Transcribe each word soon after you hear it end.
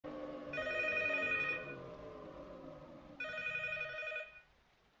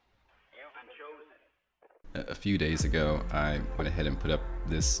A few days ago, I went ahead and put up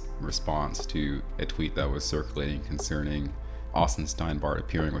this response to a tweet that was circulating concerning Austin Steinbart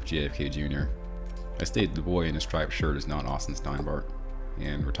appearing with JFK Jr. I stated the boy in a striped shirt is not Austin Steinbart,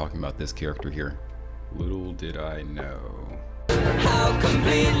 and we're talking about this character here. Little did I know how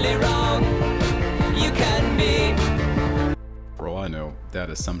completely wrong you can be. For all I know, that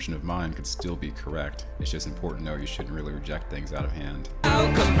assumption of mine could still be correct. It's just important to know you shouldn't really reject things out of hand. How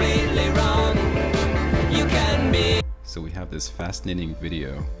completely wrong you can be. So we have this fascinating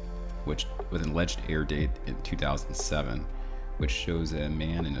video, which with an alleged air date in 2007, which shows a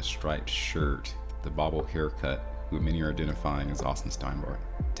man in a striped shirt, the bobble haircut, who many are identifying as Austin Steinbart.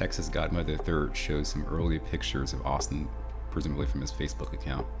 Texas Godmother III shows some early pictures of Austin, presumably from his Facebook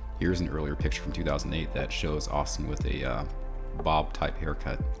account. Here's an earlier picture from 2008 that shows Austin with a bob type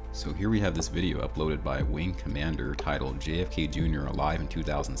haircut. So here we have this video uploaded by Wing Commander titled JFK Jr. Alive in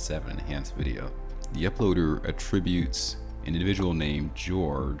 2007 enhanced video. The uploader attributes an individual named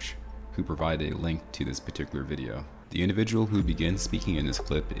George who provided a link to this particular video. The individual who begins speaking in this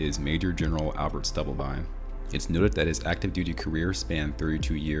clip is Major General Albert Stubblebine. It's noted that his active duty career spanned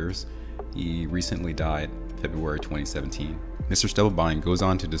 32 years. He recently died February 2017. Mr. Stubblebine goes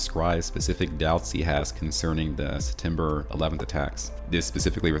on to describe specific doubts he has concerning the September 11th attacks. This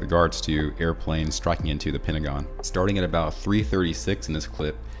specifically with regards to airplanes striking into the Pentagon. Starting at about 3:36 in this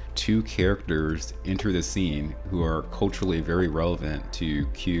clip, two characters enter the scene who are culturally very relevant to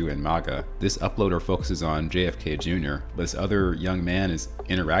Q and MAGA. This uploader focuses on JFK Jr., but this other young man is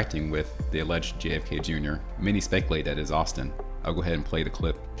interacting with the alleged JFK Jr. Many speculate that is Austin. I'll go ahead and play the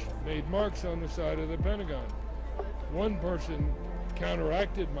clip. Made marks on the side of the Pentagon. One person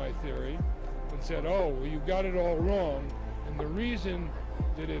counteracted my theory and said, oh, well, you got it all wrong. And the reason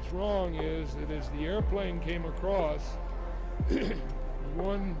that it's wrong is that as the airplane came across,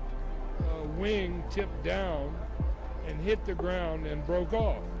 one wing tipped down and hit the ground and broke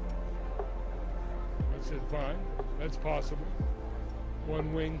off. I said, fine, that's possible.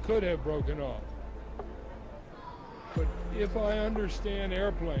 One wing could have broken off. But if I understand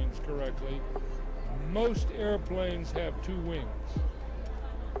airplanes correctly, most airplanes have two wings.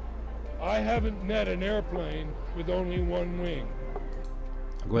 I haven't met an airplane with only one wing.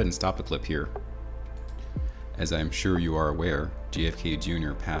 I'll go ahead and stop the clip here. As I'm sure you are aware, JFK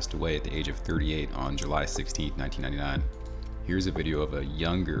Jr. passed away at the age of 38 on July 16, 1999. Here's a video of a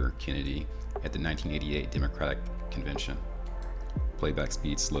younger Kennedy at the 1988 Democratic Convention. Playback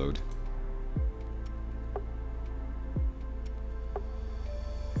speed slowed.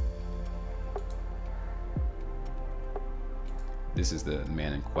 This is the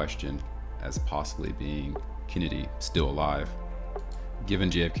man in question as possibly being Kennedy, still alive. Given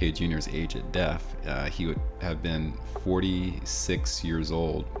JFK Jr.'s age at death, he would have been 46 years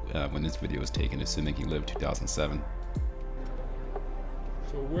old when this video was taken, assuming he lived 2007.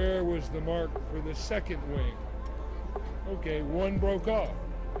 So where was the mark for the second wing? Okay, one broke off.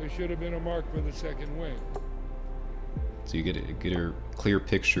 There should have been a mark for the second wing. So you get a clear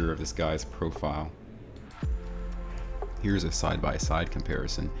picture of this guy's profile. Here's a side-by-side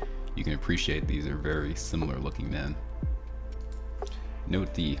comparison. You can appreciate these are very similar looking men.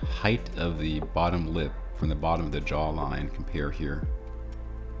 Note the height of the bottom lip from the bottom of the jawline, compare here.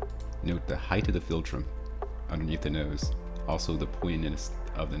 Note the height of the philtrum underneath the nose, also the pointedness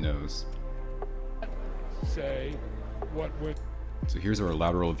of the nose. Say what would. So here's our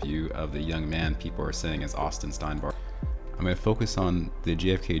lateral view of the young man people are saying is Austin Steinbart. I'm going to focus on the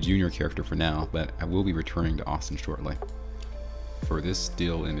JFK Jr. character for now, but I will be returning to Austin shortly. For this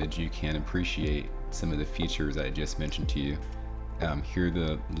still image, you can appreciate some of the features I just mentioned to you. Here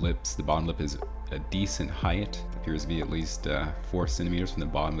the lips, the bottom lip is a decent height, appears to be at least 4 centimeters from the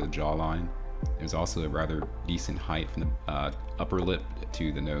bottom of the jawline. There's also a rather decent height from the upper lip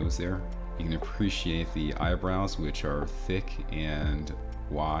to the nose there. You can appreciate the eyebrows, which are thick and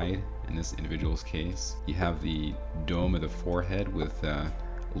wide in this individual's case. You have the dome of the forehead with a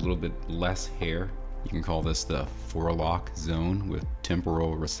little bit less hair. You can call this the forelock zone with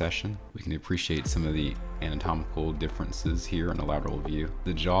temporal recession. We can appreciate some of the anatomical differences here in the lateral view.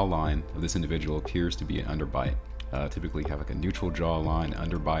 The jawline of this individual appears to be an underbite. Typically have like a neutral jawline,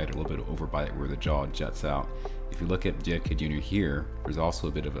 underbite, or a little bit of overbite where the jaw jets out. If you look at JFK Jr. here, there's also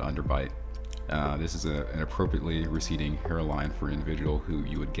a bit of an underbite. This is an appropriately receding hairline for an individual who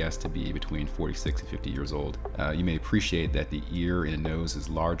you would guess to be between 46 and 50 years old. You may appreciate that the ear and nose is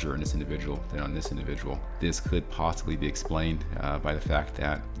larger in this individual than on this individual. This could possibly be explained by the fact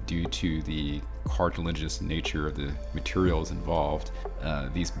that due to the cartilaginous nature of the materials involved,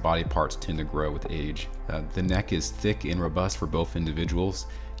 these body parts tend to grow with age. The neck is thick and robust for both individuals.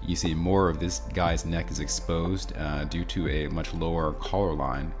 You see more of this guy's neck is exposed due to a much lower collar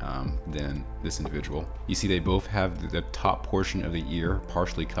line than this individual. You see they both have the top portion of the ear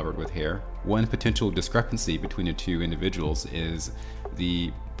partially covered with hair. One potential discrepancy between the two individuals is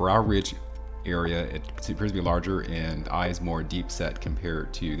the brow ridge area. It appears to be larger and eyes more deep set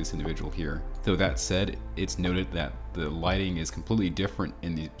compared to this individual here. Though that said, it's noted that the lighting is completely different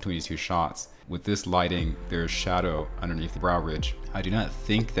between these two shots. With this lighting, there's shadow underneath the brow ridge. I do not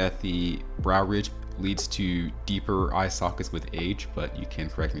think that the brow ridge leads to deeper eye sockets with age, but you can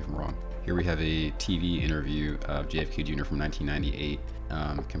correct me if I'm wrong. Here we have a TV interview of JFK Jr. from 1998.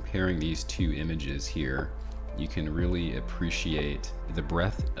 Comparing these two images here, you can really appreciate the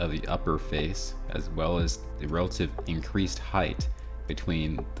breadth of the upper face as well as the relative increased height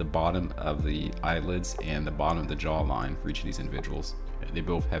between the bottom of the eyelids and the bottom of the jawline for each of these individuals. They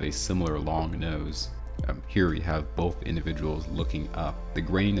both have a similar long nose. Here we have both individuals looking up. The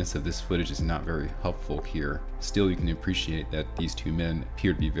graininess of this footage is not very helpful here. Still, you can appreciate that these two men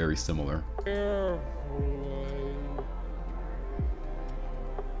appear to be very similar.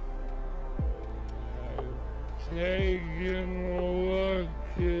 Taking a look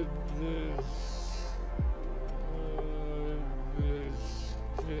at this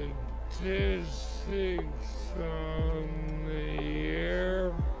statistics on the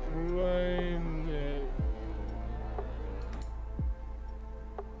airplane.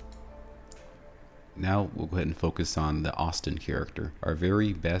 Now we'll go ahead and focus on the Austin character. Our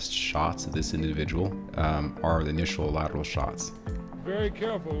very best shots of this individual are the initial lateral shots. Very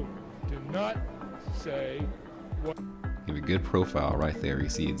careful to not say what. You have a good profile right there. You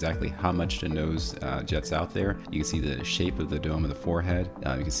see exactly how much the nose jets out there. You can see the shape of the dome of the forehead.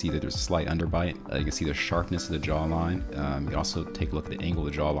 You can see that there's a slight underbite. You can see the sharpness of the jawline. You can also take a look at the angle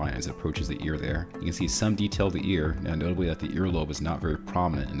of the jawline as it approaches the ear there. You can see some detail of the ear, notably that the earlobe is not very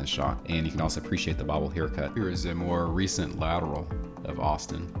prominent in the shot. And you can also appreciate the bobble haircut. Here is a more recent lateral of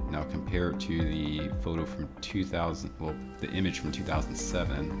Austin. Now compared to the photo from 2000, well, the image from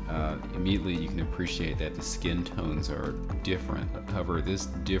 2007, immediately you can appreciate that the skin tones are different. However, this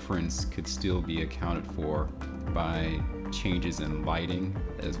difference could still be accounted for by changes in lighting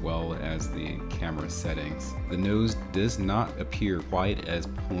as well as the camera settings. The nose does not appear quite as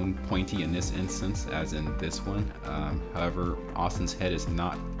pointy in this instance as in this one. However, Austin's head is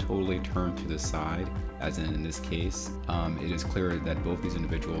not totally turned to the side as in this case. It is clear that both these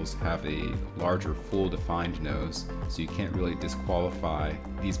individuals have a larger, full defined nose, so you can't really disqualify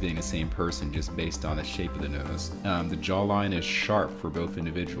these being the same person just based on the shape of the nose. The jawline is sharp for both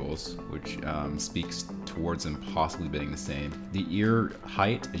individuals, which speaks towards them possibly being the same. The ear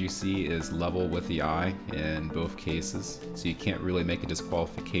height, as you see, is level with the eye in both cases, so you can't really make a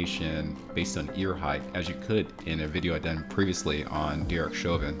disqualification based on ear height as you could in a video I'd done previously on Derek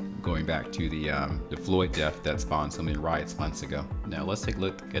Chauvin, going back to the Floyd death that spawned so many riots months ago. Now let's take a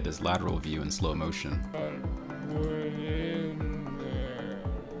look at this lateral view in slow motion.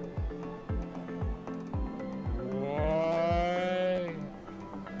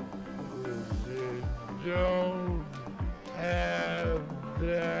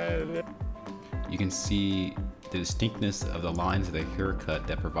 You can see the distinctness of the lines of the haircut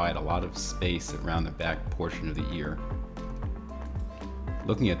that provide a lot of space around the back portion of the ear.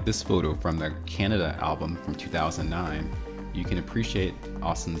 Looking at this photo from the Canada album from 2009, you can appreciate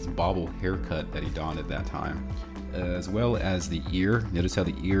Austin's bobble haircut that he donned at that time, as well as the ear. Notice how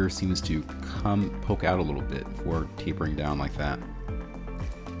the ear seems to poke out a little bit before tapering down like that.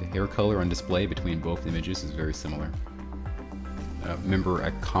 The hair color on display between both images is very similar. Remember,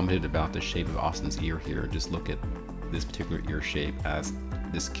 I commented about the shape of Austin's ear here. Just look at this particular ear shape as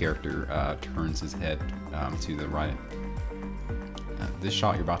this character turns his head to the right. This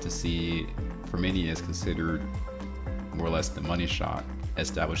shot you're about to see for many is considered more or less the money shot,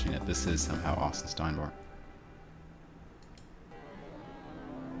 establishing that this is somehow Austin Steinbart.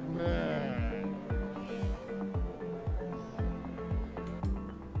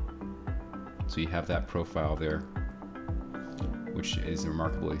 So you have that profile there, which is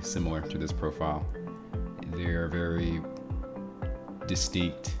remarkably similar to this profile. They're very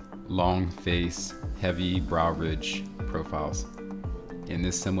distinct, long face, heavy brow ridge profiles. In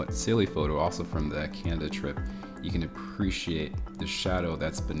this somewhat silly photo, also from the Canada trip, you can appreciate the shadow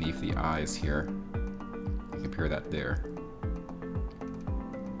that's beneath the eyes here. You compare that there.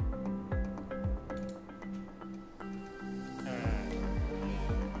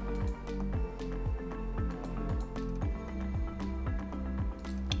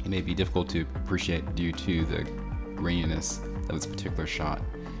 It may be difficult to appreciate due to the graininess of this particular shot,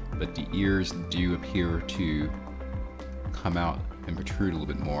 but the ears do appear to come out and protrude a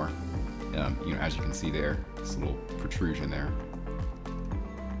little bit more. You know, as you can see there, this little protrusion there.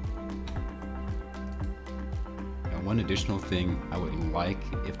 Now, one additional thing I would like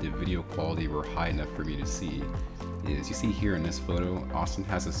if the video quality were high enough for me to see is, you see here in this photo, Austin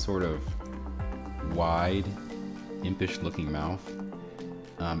has a sort of wide, impish looking mouth.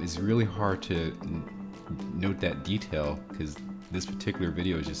 It's really hard to note that detail because this particular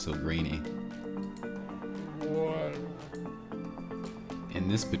video is just so grainy. What? In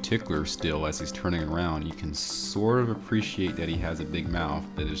this particular still, as he's turning around, you can sort of appreciate that he has a big mouth,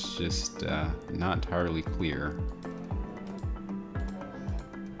 but it's just not entirely clear.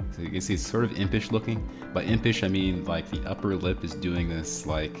 So you can see it's sort of impish looking. By impish, I mean like the upper lip is doing this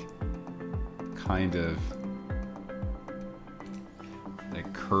like kind of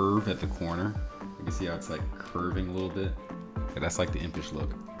like curve at the corner. You can see how it's like curving a little bit. Okay, that's like the impish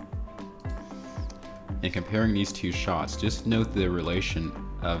look. And comparing these two shots, just note the relation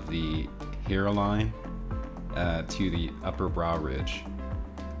of the hairline to the upper brow ridge.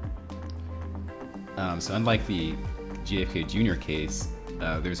 So unlike the JFK Jr. case,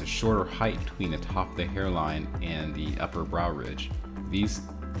 there's a shorter height between the top of the hairline and the upper brow ridge.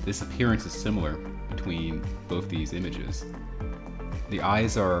 This appearance is similar between both these images. The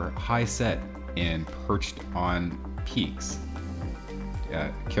eyes are high set and perched on peaks,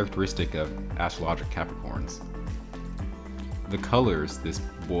 characteristic of astrologic Capricorns. The colors this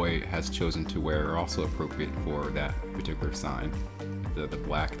boy has chosen to wear are also appropriate for that particular sign, the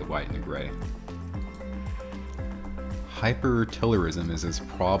black, the white, and the gray. Hypertelorism is this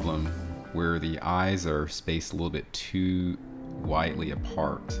problem where the eyes are spaced a little bit too widely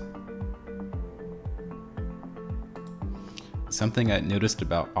apart. Something I noticed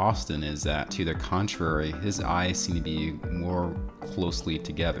about Austin is that, to the contrary, his eyes seem to be more closely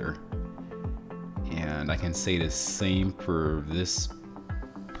together. And I can say the same for this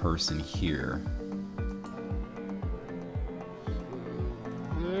person here.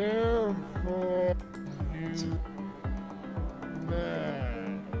 Therefore, you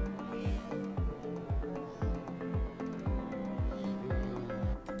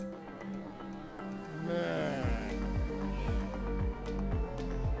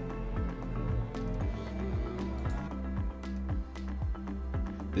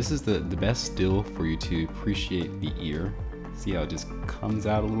This is the best still for you to appreciate the ear. See how it just comes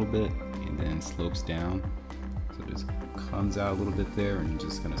out a little bit and then slopes down. So it just comes out a little bit there and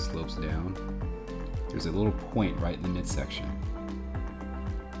just kind of slopes down. There's a little point right in the midsection.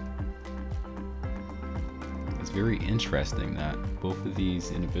 It's very interesting that both of these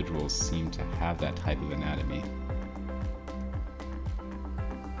individuals seem to have that type of anatomy.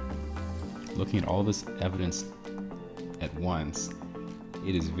 Looking at all this evidence at once,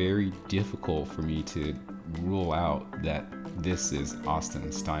 it is very difficult for me to rule out that this is Austin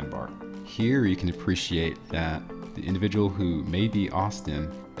Steinbart. Here you can appreciate that the individual who may be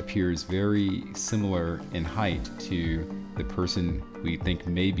Austin appears very similar in height to the person we think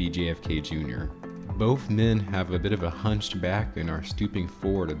may be JFK Jr. Both men have a bit of a hunched back and are stooping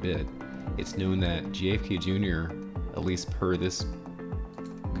forward a bit. It's known that JFK Jr., at least per this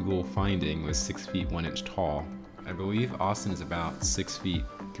Google finding, was 6 feet 1 inch tall. I believe Austin is about 6 feet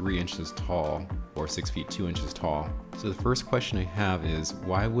 3 inches tall, or 6 feet 2 inches tall. So the first question I have is,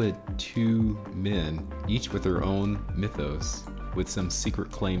 why would two men, each with their own mythos, with some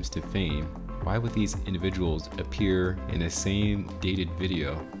secret claims to fame, why would these individuals appear in the same dated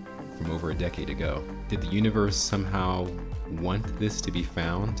video from over a decade ago? Did the universe somehow want this to be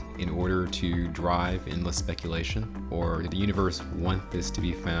found in order to drive endless speculation? Or did the universe want this to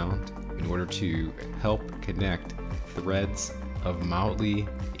be found in order to help connect threads of mildly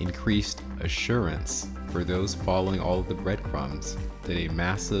increased assurance for those following all of the breadcrumbs that a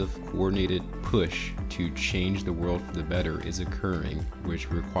massive coordinated push to change the world for the better is occurring, which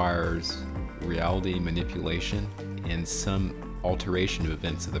requires reality manipulation and some alteration of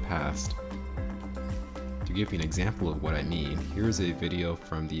events of the past? To give you an example of what I mean, here's a video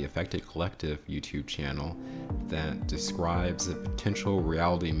from the Affected Collective YouTube channel that describes a potential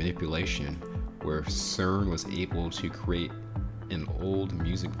reality manipulation where CERN was able to create an old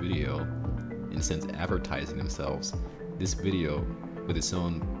music video, in a sense advertising themselves, this video with its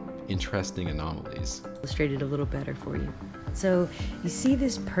own interesting anomalies. Illustrated a little better for you. So you see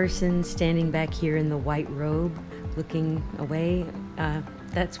this person standing back here in the white robe looking away.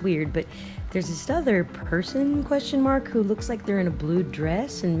 That's weird, but there's this other person, question mark, who looks like they're in a blue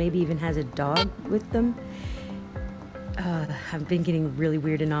dress and maybe even has a dog with them. I've been getting really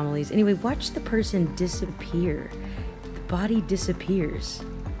weird anomalies. Anyway, watch the person disappear. The body disappears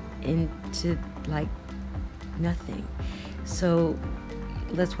into like nothing. So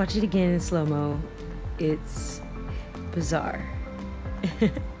let's watch it again in slow-mo. It's bizarre.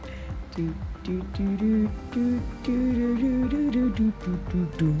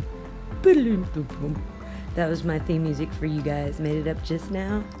 That was my theme music for you guys. Made it up just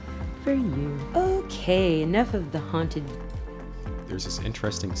now for you. Okay, enough of the haunted. There's this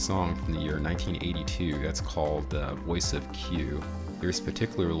interesting song from the year 1982 that's called Voice of Q. There's a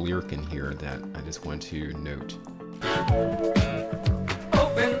particular lyric in here that I just want to note.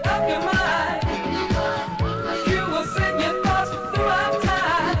 Open up your mind. You will send your thoughts throughout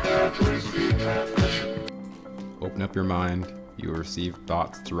time. Open up your mind. You will receive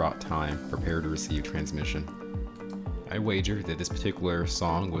thoughts throughout time. Prepare to receive transmission. I wager that this particular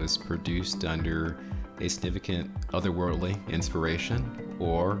song was produced under a significant otherworldly inspiration,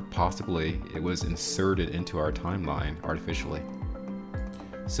 or possibly it was inserted into our timeline artificially.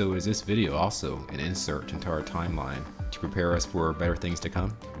 So is this video also an insert into our timeline to prepare us for better things to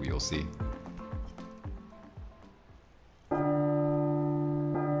come? We'll see.